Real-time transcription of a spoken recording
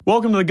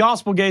Welcome to the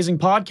Gospel Gazing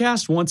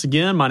Podcast. Once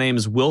again, my name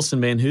is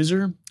Wilson Van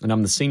Hooser, and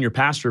I'm the senior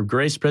pastor of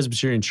Grace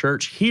Presbyterian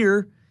Church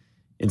here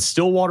in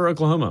Stillwater,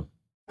 Oklahoma.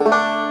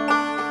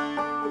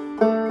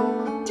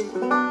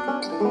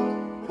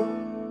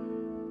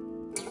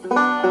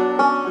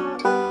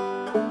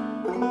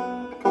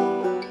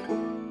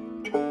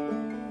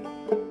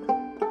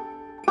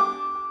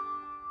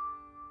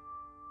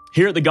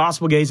 Here at the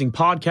Gospel Gazing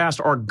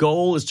Podcast, our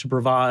goal is to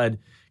provide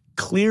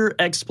clear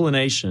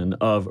explanation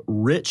of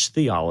rich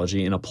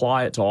theology and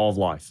apply it to all of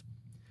life.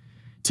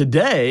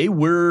 Today,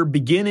 we're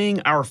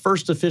beginning our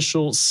first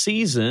official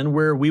season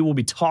where we will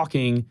be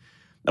talking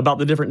about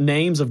the different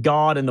names of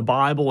God in the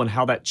Bible and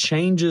how that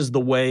changes the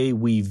way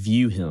we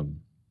view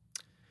Him.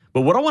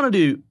 But what I want to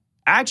do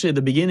actually at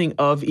the beginning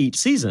of each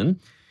season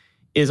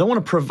is I want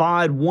to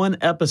provide one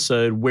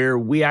episode where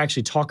we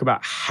actually talk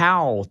about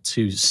how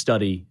to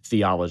study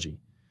theology.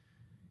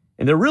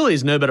 And there really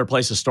is no better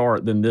place to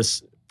start than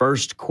this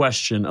first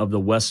question of the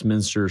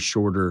Westminster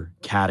Shorter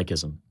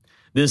Catechism.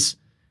 This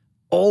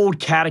old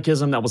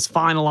catechism that was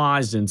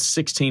finalized in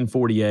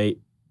 1648,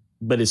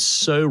 but is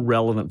so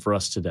relevant for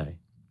us today.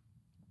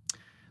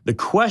 The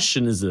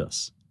question is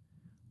this: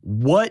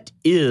 what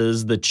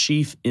is the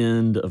chief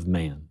end of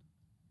man?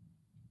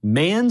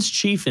 Man's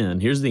chief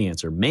end, here's the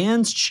answer.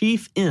 Man's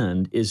chief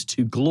end is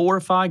to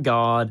glorify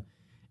God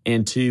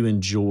and to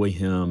enjoy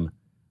Him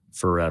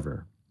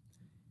forever.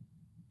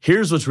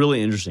 Here's what's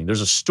really interesting.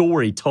 There's a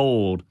story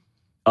told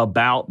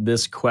about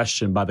this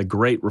question by the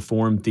great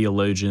Reformed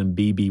theologian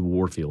B.B.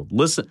 Warfield.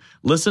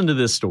 Listen to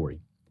this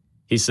story.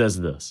 He says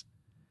this: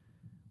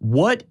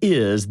 what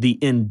is the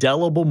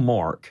indelible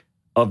mark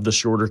of the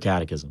Shorter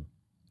Catechism?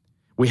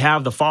 We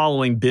have the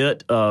following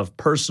bit of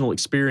personal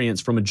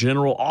experience from a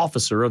general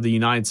officer of the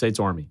United States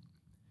Army.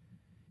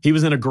 He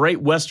was in a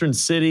great western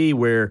city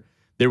where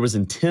there was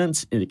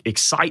intense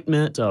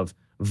excitement of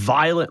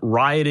violent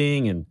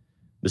rioting, and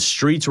the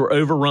streets were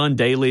overrun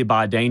daily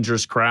by a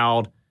dangerous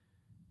crowd.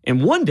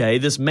 And one day,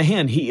 this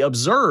man, he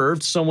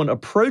observed someone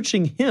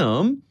approaching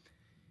him,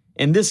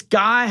 and this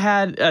guy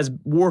had, as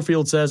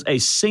Warfield says, a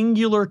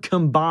singular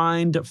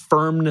combined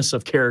firmness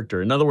of character.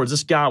 In other words,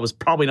 this guy was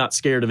probably not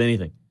scared of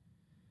anything.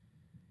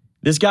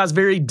 This guy's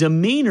very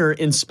demeanor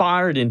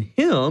inspired in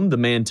him, the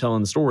man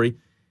telling the story,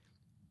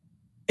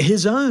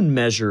 his own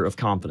measure of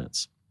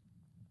confidence.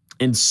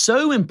 And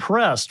so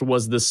impressed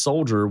was this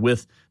soldier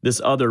with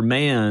this other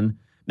man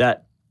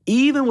that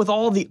even with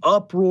all the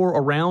uproar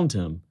around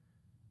him,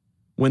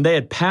 when they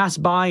had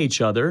passed by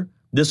each other,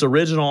 this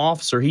original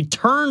officer, he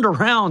turned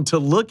around to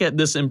look at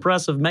this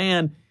impressive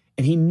man,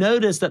 and he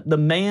noticed that the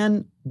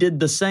man did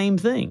the same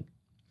thing.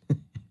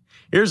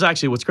 Here's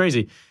actually what's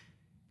crazy.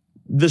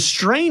 The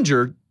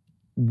stranger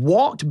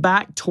walked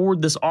back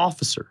toward this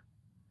officer,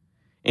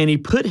 and he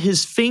put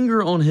his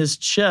finger on his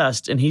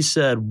chest, and he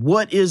said,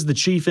 "What is the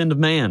chief end of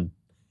man?"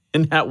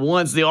 And at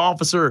once the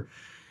officer,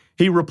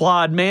 he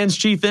replied, "Man's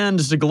chief end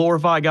is to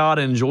glorify God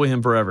and enjoy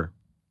Him forever."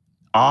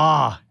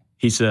 "Ah,"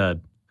 he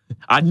said,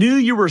 "I knew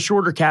you were a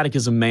Shorter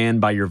Catechism man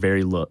by your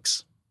very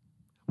looks."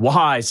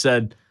 "Why,"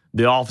 said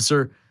the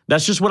officer,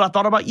 "that's just what I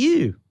thought about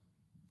you."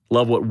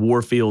 Love what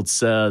Warfield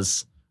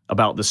says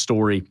about the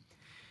story.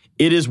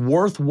 It is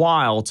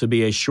worthwhile to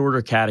be a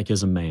Shorter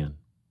Catechism man.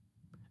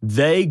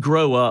 They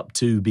grow up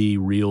to be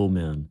real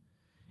men.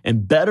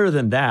 And better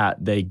than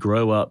that, they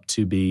grow up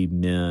to be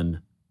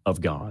men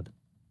of God.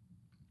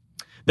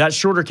 That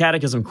Shorter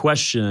Catechism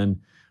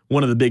question,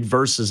 one of the big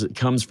verses it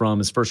comes from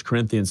is 1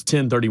 Corinthians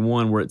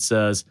 10:31, where it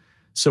says,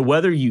 "So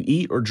whether you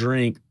eat or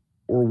drink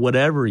or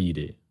whatever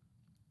you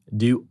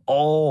do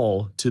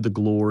all to the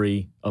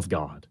glory of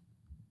God."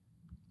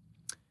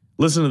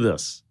 Listen to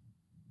this.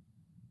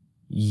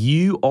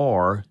 You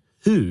are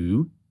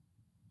who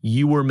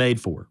you were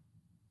made for.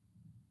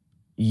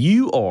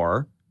 You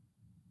are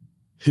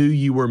who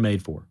you were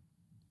made for.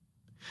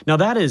 Now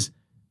that is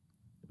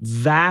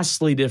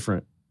vastly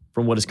different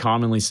from what is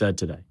commonly said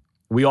today.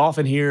 We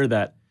often hear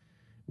that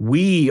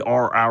we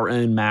are our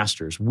own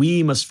masters.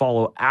 We must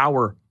follow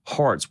our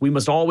hearts. We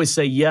must always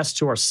say yes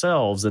to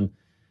ourselves, and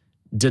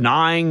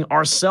denying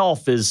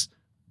ourselves is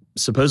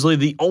supposedly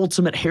the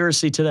ultimate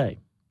heresy today.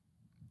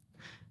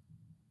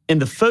 And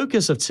the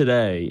focus of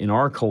today in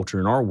our culture,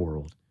 in our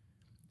world,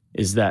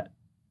 is that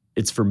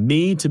it's for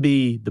me to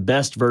be the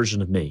best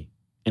version of me,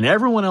 and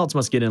everyone else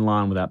must get in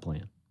line with that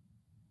plan.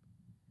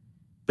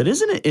 But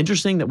isn't it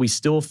interesting that we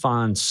still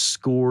find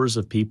scores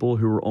of people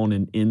who are on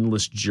an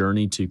endless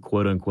journey to,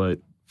 quote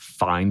unquote,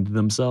 find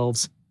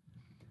themselves?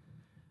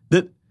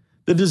 That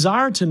the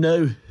desire to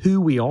know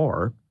who we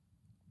are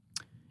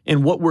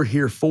and what we're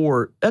here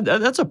for,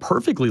 that's a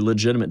perfectly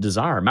legitimate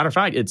desire. Matter of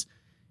fact, it's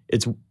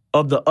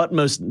of the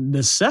utmost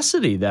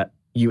necessity that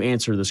you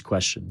answer this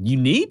question. You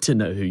need to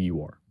know who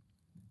you are.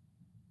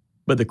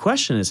 But the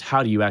question is,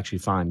 how do you actually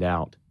find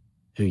out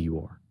who you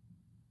are?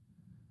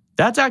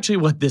 That's actually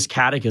what this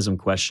catechism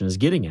question is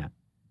getting at.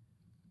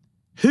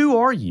 Who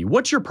are you?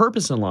 What's your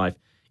purpose in life?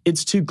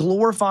 It's to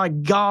glorify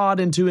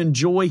God and to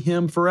enjoy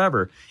Him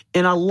forever.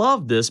 And I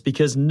love this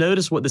because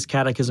notice what this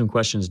catechism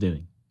question is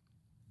doing.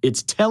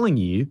 It's telling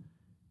you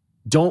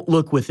Don't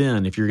look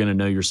within if you're going to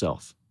know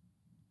yourself.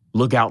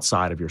 Look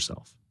outside of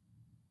yourself.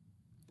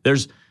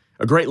 There's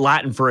a great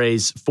Latin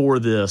phrase for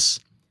this,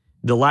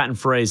 the Latin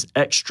phrase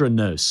extra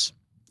nos.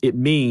 It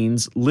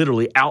means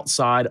literally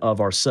outside of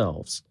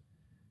ourselves.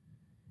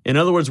 In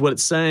other words, what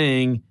it's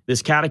saying,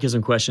 this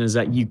catechism question, is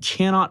that you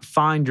cannot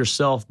find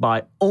yourself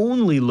by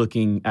only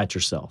looking at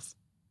yourself.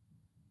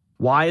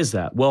 Why is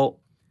that?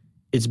 Well,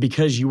 it's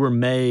because you were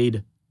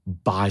made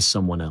by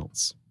someone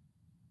else.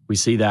 We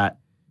see that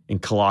in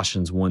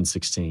Colossians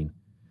 1:16.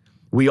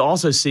 We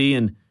also see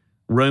in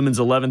Romans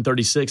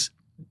 11:36,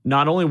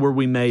 not only were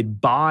we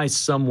made by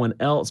someone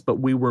else, but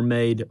we were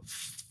made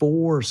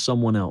for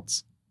someone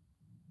else.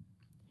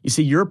 You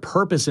see, your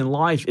purpose in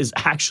life is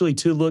actually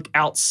to look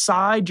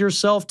outside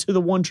yourself to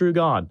the one true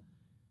God.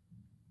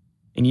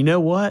 And you know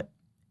what?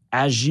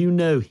 As you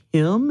know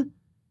Him,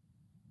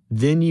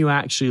 then you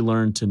actually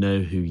learn to know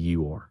who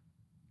you are.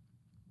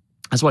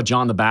 That's what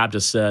John the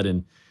Baptist said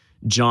in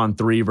John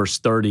 3, verse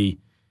 30,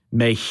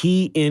 "May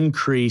He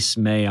increase,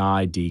 may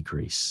I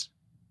decrease."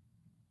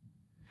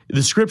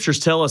 The scriptures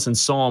tell us in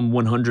Psalm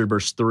 100,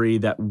 verse 3,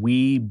 that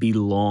we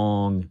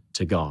belong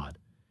to God.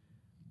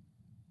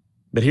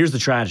 But here's the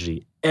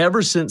tragedy.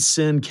 Ever since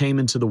sin came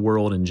into the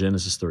world in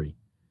Genesis 3,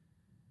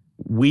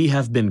 we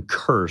have been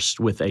cursed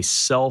with a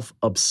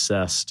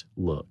self-obsessed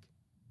look.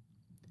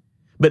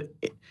 But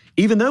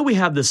even though we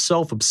have this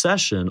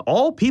self-obsession,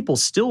 all people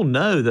still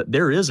know that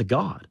there is a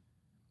God.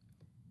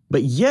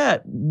 But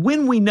yet,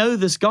 when we know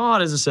this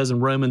God, as it says in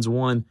Romans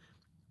 1,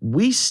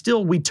 we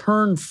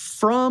turn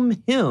from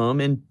Him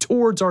and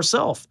towards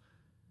ourselves.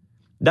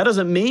 That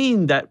doesn't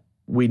mean that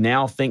we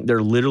now think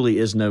there literally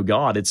is no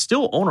God. It's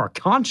still on our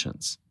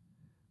conscience.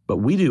 But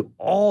we do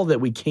all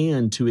that we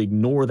can to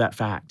ignore that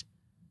fact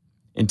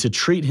and to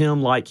treat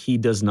Him like He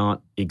does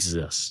not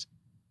exist.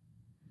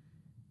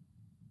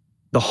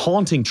 The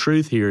haunting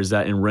truth here is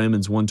that in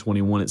Romans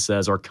 1:21, it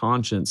says our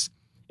conscience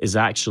is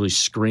actually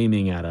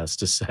screaming at us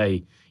to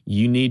say,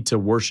 you need to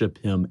worship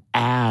Him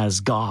as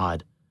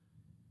God.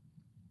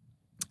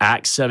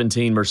 Acts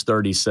 17, verse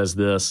 30 says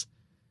this,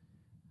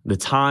 "The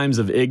times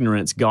of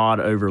ignorance God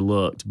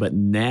overlooked, but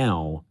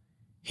now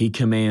He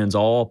commands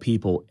all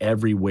people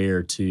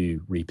everywhere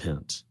to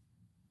repent."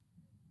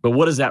 But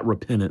what does that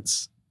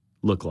repentance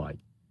look like?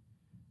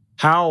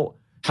 How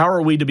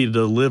are we to be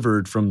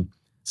delivered from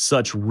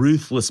such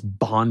ruthless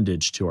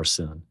bondage to our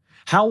sin?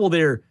 How will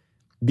there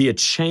be a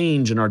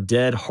change in our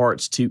dead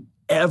hearts to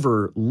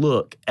ever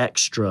look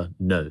extra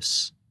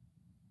nos?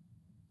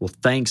 Well,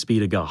 thanks be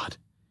to God.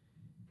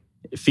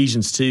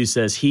 Ephesians 2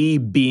 says, He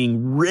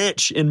being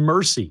rich in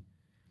mercy,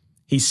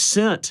 He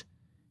sent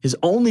His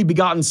only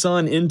begotten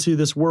Son into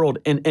this world,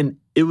 and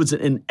it was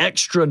an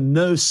extra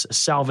nos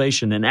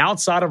salvation, an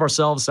outside of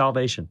ourselves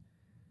salvation.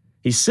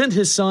 He sent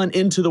His Son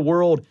into the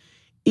world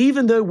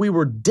even though we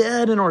were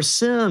dead in our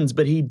sins,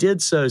 but He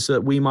did so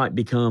that we might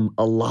become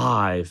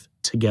alive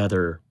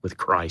together with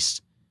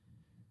Christ.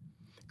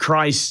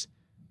 Christ's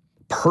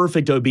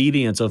perfect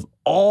obedience of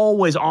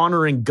always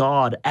honoring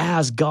God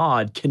as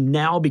God can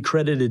now be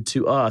credited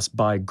to us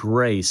by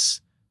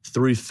grace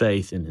through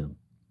faith in Him.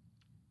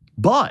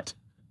 But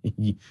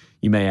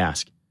you may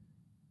ask,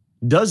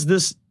 does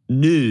this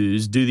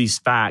news, do these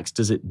facts,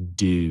 does it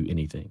do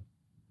anything?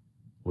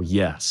 Well,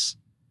 yes.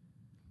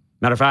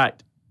 Matter of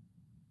fact,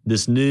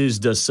 this news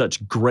does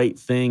such great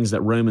things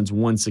that Romans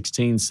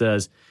 1:16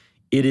 says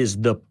it is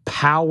the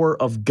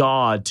power of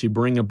God to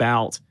bring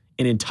about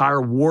an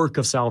entire work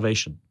of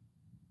salvation.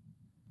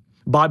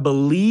 By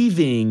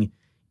believing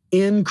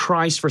in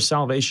Christ for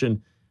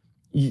salvation,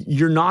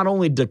 you're not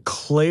only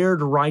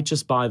declared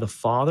righteous by the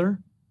Father,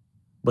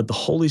 but the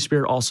Holy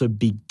Spirit also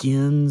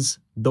begins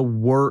the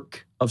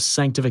work of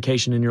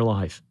sanctification in your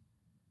life.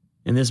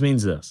 And this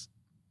means this,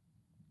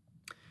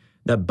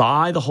 that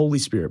by the Holy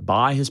Spirit,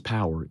 by His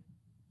power,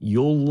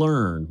 you'll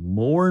learn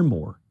more and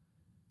more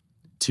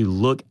to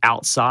look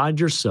outside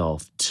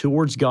yourself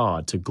towards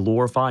God to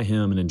glorify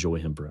Him and enjoy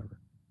Him forever.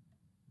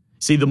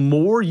 See, the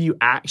more you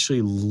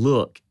actually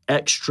look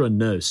extra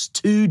nos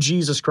to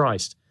Jesus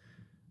Christ,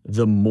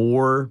 the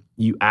more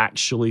you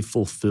actually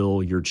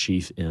fulfill your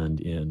chief end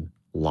in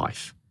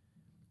life.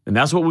 And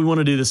that's what we want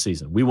to do this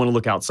season. We want to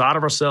look outside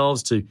of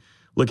ourselves to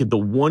look at the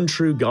one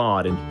true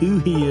God and who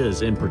He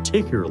is, and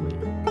particularly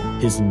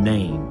His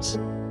names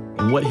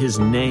and what His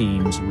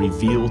names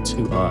reveal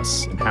to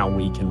us and how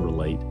we can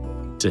relate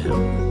to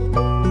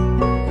Him.